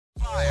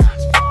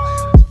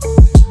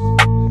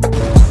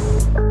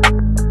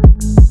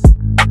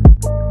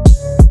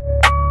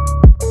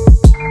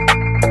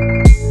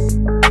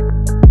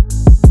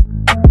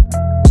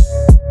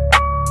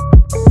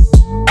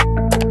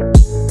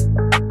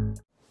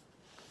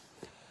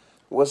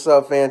What's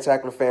up,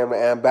 Raymondtacular family?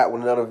 I'm back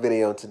with another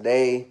video.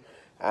 Today,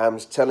 I'm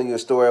telling you a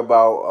story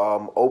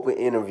about open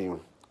interview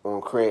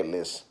on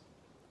Craigslist.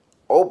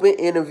 Open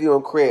interview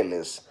on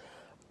Craigslist.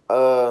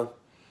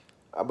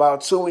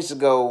 About 2 weeks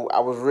ago, I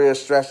was real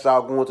stressed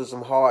out, going through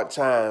some hard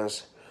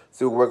times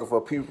through working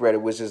for People Ready,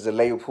 which is the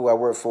labor pool I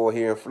work for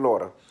here in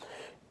Florida.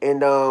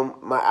 And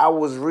my hour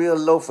was real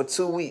low for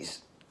 2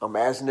 weeks. I'm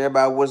asking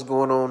everybody what's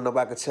going on.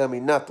 Nobody could tell me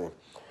nothing.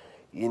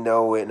 You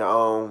know, and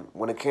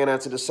when it came down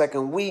to the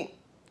second week,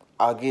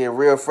 I was getting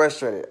real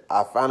frustrated.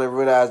 I finally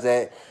realized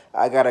that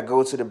I got to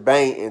go to the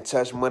bank and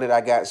touch money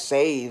that I got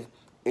saved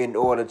in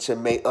order to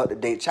make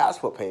up-to-date child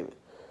support payment.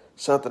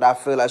 Something I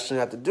feel I shouldn't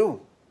have to do.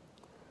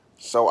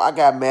 So I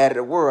got mad at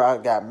the world.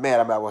 I got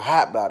mad. I was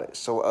hot about it.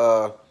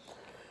 So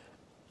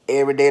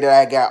every day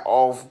that I got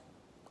off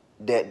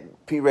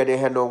that period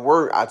didn't have no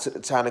work, I took the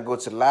time to go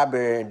to the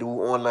library and do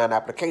online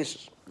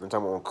applications. I'm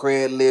talking about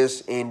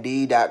Craigslist,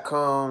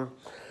 Indeed.com,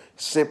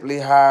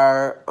 Simply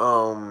Hire,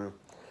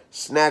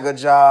 Snagger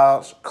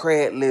Jobs,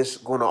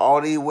 Craigslist, going to all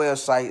these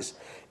websites.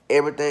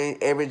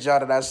 Every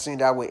job that I seen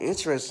that I was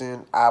interested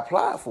in, I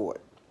applied for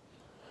it.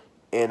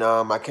 And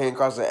I came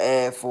across an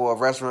ad for a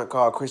restaurant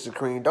called Krispy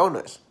Kreme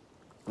Donuts.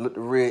 Looked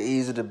real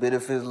easy, the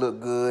benefits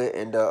looked good,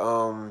 and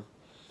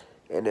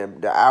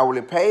the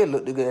hourly pay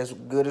looked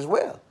good as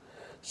well.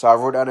 So I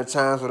wrote down the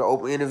times for the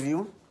open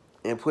interview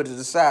and put it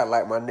aside,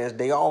 like my next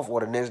day off or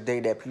the next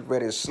day that People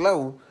Ready is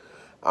slow.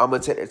 I'm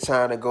going to take the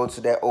time to go to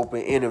that open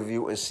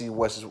interview and see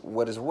what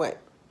is what.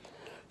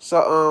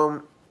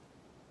 So,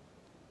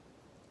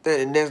 then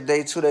the next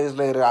day, 2 days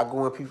later, I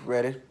go in People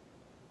Ready.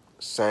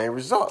 Same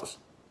results.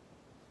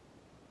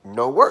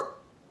 No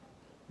work.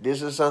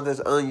 This is something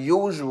that's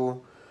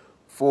unusual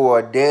for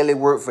a daily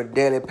work for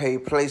daily pay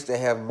place to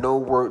have no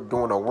work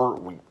during a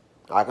work week.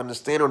 I can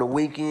understand on the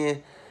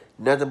weekend,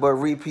 nothing but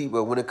repeat.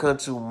 But when it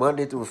comes to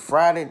Monday through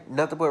Friday,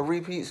 nothing but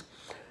repeats,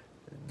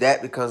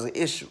 that becomes an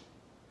issue.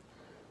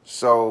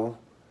 So,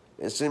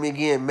 instead of me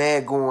getting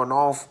mad going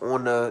off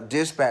on the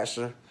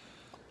dispatcher,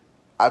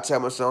 I tell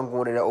myself I'm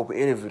going to that open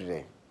interview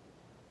today.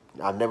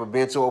 I've never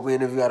been to an open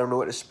interview. I don't know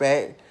what to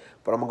expect,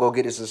 but I'm going to go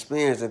get this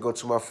experience and go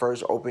to my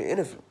first open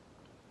interview.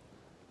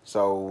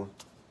 So,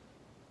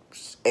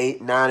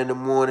 8, 9 in the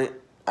morning,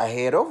 I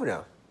head over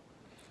there.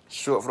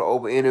 Short for the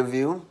open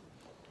interview.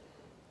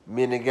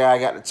 Me and the guy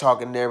got to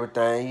talking and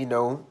everything, you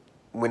know,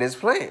 when it's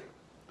planned.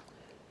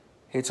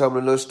 He told me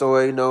a little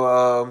story, you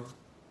know,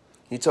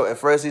 at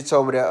first he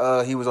told me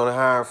that he was on the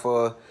hiring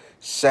for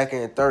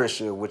second and third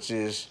shift, which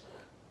is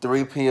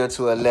 3 p.m.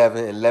 to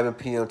 11, 11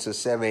 p.m. to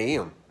 7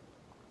 a.m.,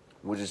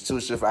 which is 2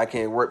 shifts I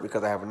can't work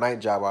because I have a night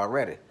job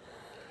already.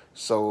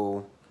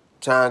 So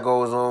time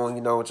goes on,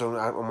 you know, so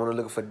I'm only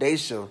looking for day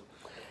shift.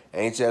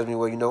 And he tells me,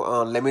 well, you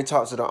know, let me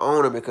talk to the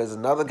owner because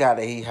another guy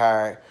that he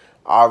hired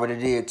already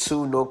did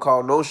 2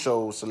 no-call,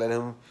 no-shows. So let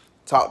him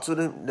talk to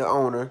the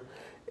owner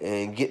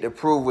and get the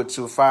approval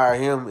to fire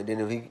him. And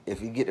then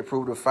if he get the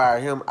approval to fire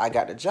him, I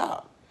got the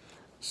job.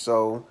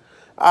 So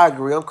I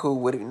agree. I'm cool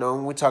with it. You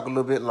know, we talk a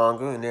little bit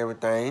longer and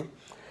everything.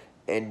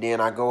 And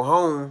then I go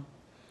home.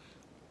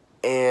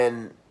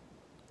 And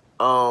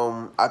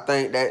I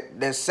think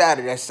that's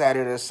Saturday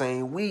that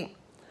same week.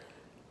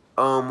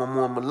 I'm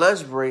on my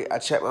lunch break. I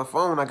check my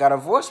phone. I got a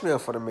voicemail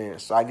for the man.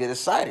 So I get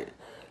excited.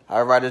 I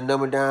write his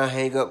number down,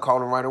 hang up,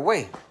 call him right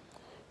away.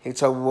 He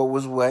told me what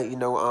was what, you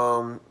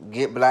know,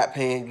 get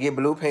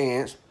blue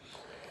pants,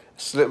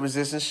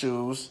 slip-resistant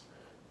shoes,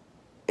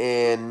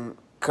 and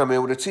come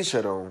in with a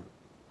T-shirt on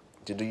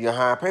to do your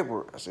hiring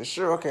paperwork. I said,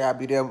 sure, okay, I'll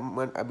be there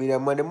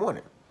Monday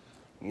morning.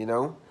 You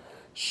know,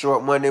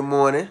 short Monday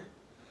morning.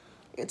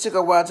 It took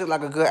a while. It took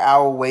like a good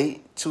hour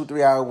wait,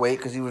 2-3 hour wait,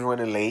 because he was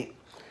running late.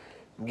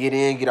 Get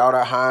in, get all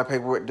that hiring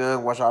paperwork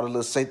done, watch all the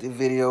little safety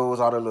videos,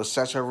 all the little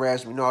sexual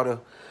harassment, you know,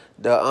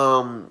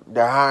 all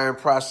the hiring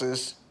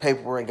process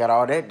paperwork, got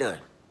all that done.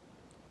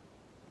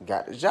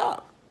 Got the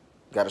job.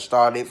 Got a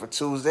start date for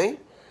Tuesday.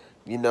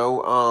 You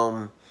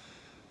know,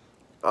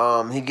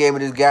 he gave me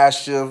this guy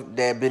shift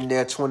that been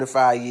there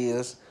 25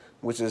 years,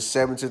 which is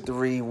 7 to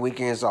 3,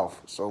 weekends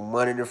off. So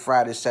Monday to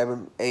Friday,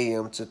 7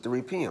 a.m. to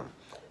 3 p.m.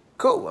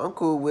 Cool. I'm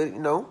cool with it, you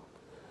know.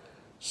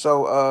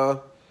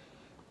 So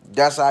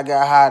that's how I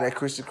got hired at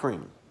Krispy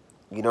Kreme.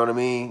 You know what I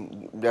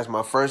mean? That's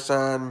my first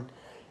time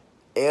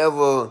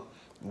ever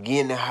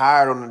getting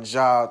hired on a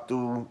job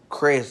through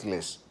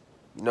Craigslist.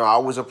 You know, I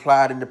always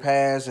applied in the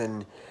past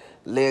and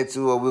led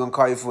to we're going to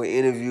call you for an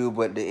interview,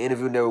 but the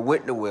interview never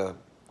went nowhere.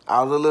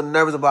 I was a little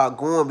nervous about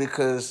going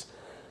because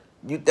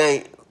you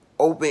think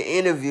open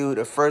interview,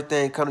 the first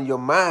thing come to your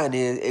mind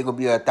is it's going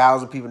to be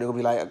 1,000 people. There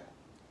going to be like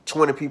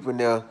 20 people in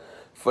there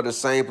for the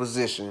same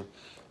position.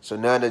 So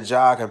now the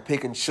job can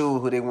pick and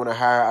choose who they want to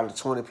hire out of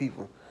 20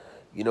 people.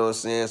 You know what I'm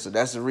saying? So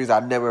that's the reason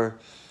I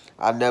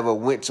never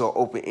went to an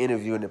open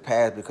interview in the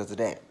past because of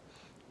that.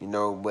 You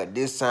know, but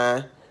this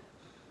time,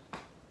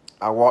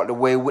 I walked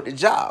away with the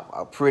job.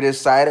 I'm pretty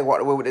excited.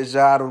 Walked away with the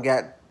job. I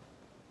got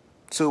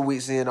 2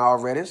 weeks in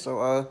already. So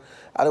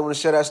I don't want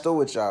to share that story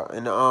with y'all.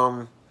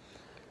 And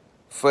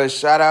for a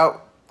shout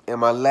out, in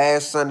my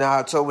last Sunday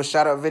October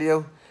shout out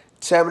video,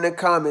 Tell me in the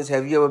comments,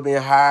 have you ever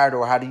been hired,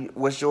 or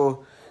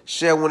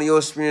share one of your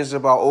experiences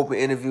about open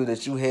interview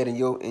that you had in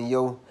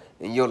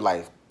your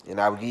life.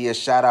 And I will give you a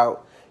shout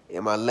out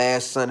in my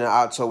last Sunday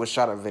October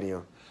shout out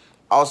video.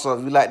 Also,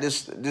 if you like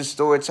this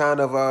story time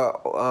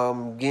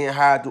of getting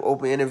hired through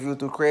open interview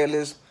through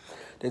Craigslist,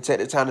 then take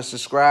the time to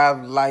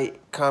subscribe, like,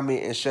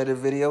 comment, and share the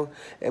video.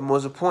 And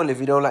most importantly, if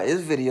you don't like this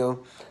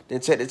video,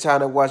 then take the time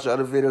to watch the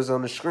other videos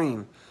on the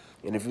screen.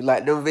 And if you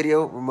like them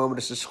video, remember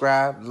to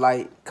subscribe,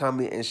 like,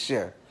 comment, and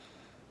share.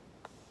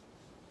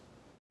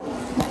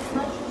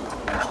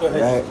 Go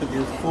ahead, put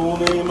your full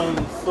name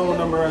and phone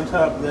number on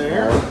top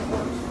there.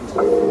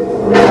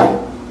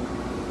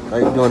 How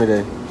you doing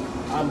today?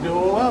 I'm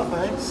doing well,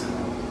 thanks.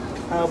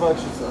 How about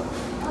yourself?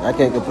 I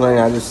can't complain.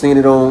 I just seen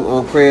it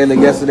on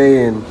Craigslist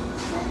yesterday and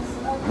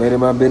made it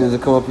my business to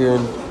come up here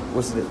and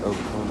what's it? Oh,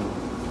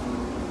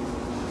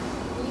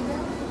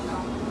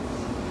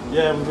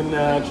 yeah, we've been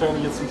trying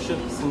to get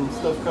some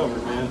stuff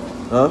covered, man.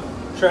 huh?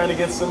 Trying to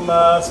get some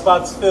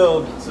spots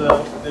filled.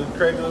 So in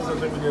Craigslist, I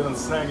think we're doing a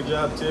snag a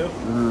job too.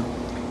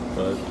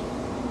 But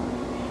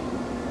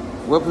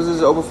What position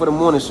is open for the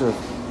morning shift?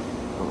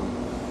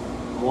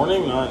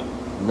 morning, none.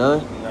 None?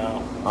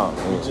 No. Oh,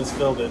 man. We just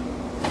filled it.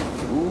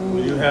 Ooh.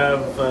 We do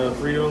have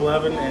 3 to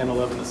 11 and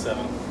 11 to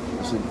 7.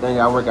 See, the thing,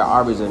 I work at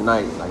Arby's at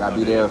night. Like, I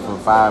be there from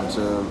 5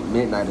 to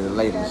midnight at the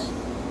latest.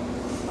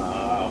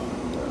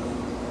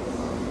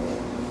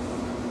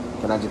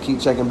 Can I just keep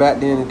checking back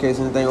then in case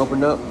anything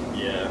opened up?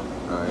 Yeah.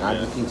 All right, yeah. I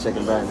just keep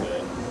checking back.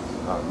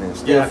 Oh, man.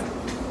 Yeah.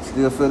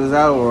 Still fill this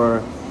out,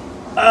 or?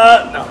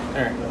 No.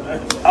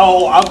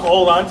 I'll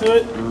hold on to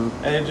it,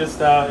 and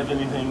just if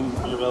anything,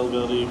 your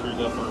availability frees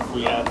up, or if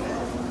we have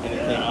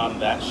anything on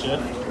that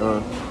shift,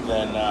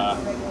 then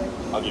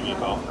I'll give you a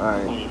call. All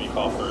right. I'll give you a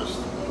call first.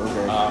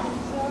 Okay.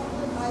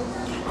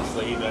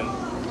 So even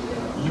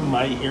you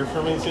might hear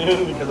from me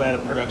soon because I had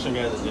a production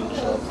guy that didn't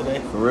show up today.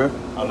 For real?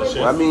 On the shift.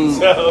 Well, I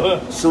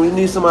mean, so you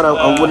need somebody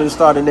I'm willing to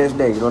start the next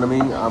day. You know what I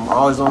mean? I'm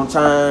always on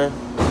time.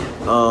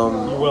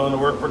 You're willing to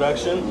work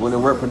production? Willing to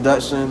work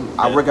production.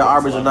 I work at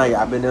Arby's at night.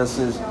 I've been there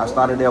since I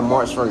started there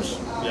March 1st.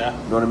 Yeah.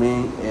 You know what I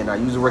mean? And I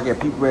usually work at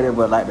People Ready,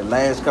 but like the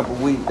last couple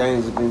of weeks,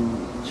 things have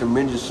been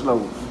tremendous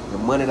slow. The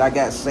money that I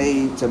got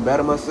saved to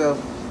better myself,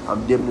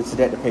 I'm dipping into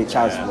that to pay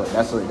child support.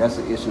 That's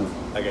an issue.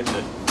 I get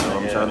you.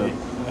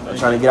 I'm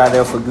trying to get out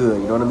there for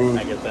good. You know what I mean?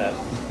 I get that.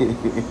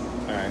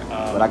 All right.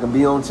 But I can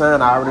be on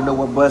time. I already know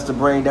what bus to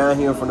bring down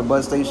here from the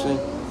bus station.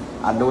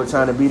 I know what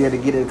time to be there to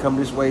get it to come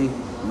this way. You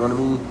know what I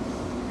mean?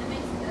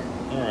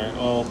 All right.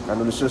 Well, I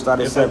know the show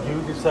started if 7.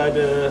 you decide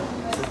to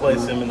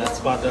replace him and that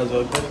spot does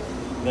open,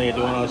 then you're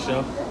doing on the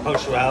show.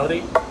 Punctuality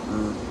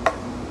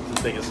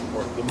is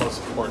the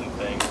most important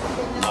thing.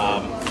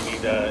 You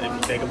need if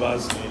you take a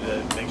bus, you need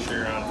to make sure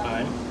you're on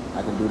time.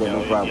 I can do that,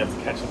 no problem. If you have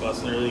to catch a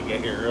bus early,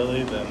 get here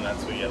early, then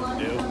that's what you have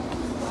to do.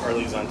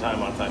 Early's on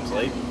time's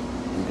late.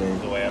 Okay.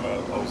 The way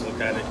I've always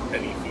looked at it,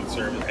 any food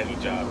service, any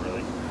job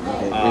really.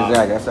 Okay.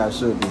 Exactly, that's how it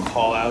should be.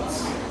 Call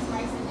outs,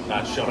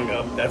 not showing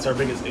up. That's our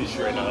biggest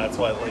issue right now. That's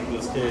why like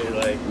this kid,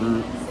 like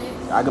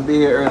I can be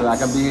here early. I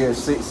can be here at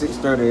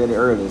 6:30 at the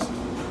earliest.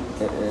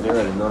 At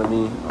early, you know what I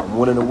mean? I'm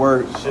willing to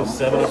work. Shift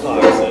 7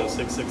 o'clock, so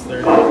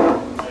 6:30.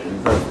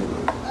 Perfect.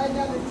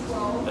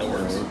 That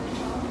works.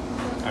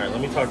 All right,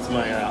 let me talk to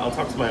my. I'll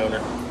talk to my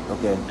owner.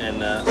 Okay.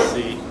 And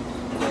see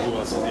what he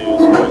wants to do as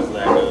far as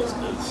that goes,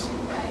 because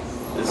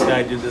this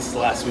guy did this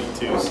last week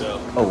too. So.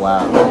 Oh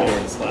wow.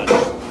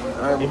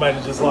 He might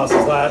have just lost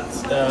his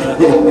last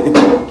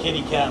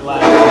kitty cat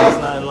life, his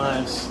 9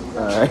 lives.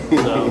 All right.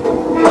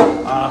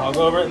 So I'll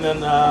go over it, and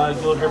then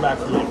you'll hear back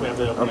from me if we have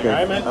the opening. Okay. All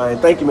right, man? All right.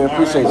 Thank you, man.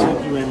 Appreciate you.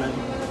 Thank you, man.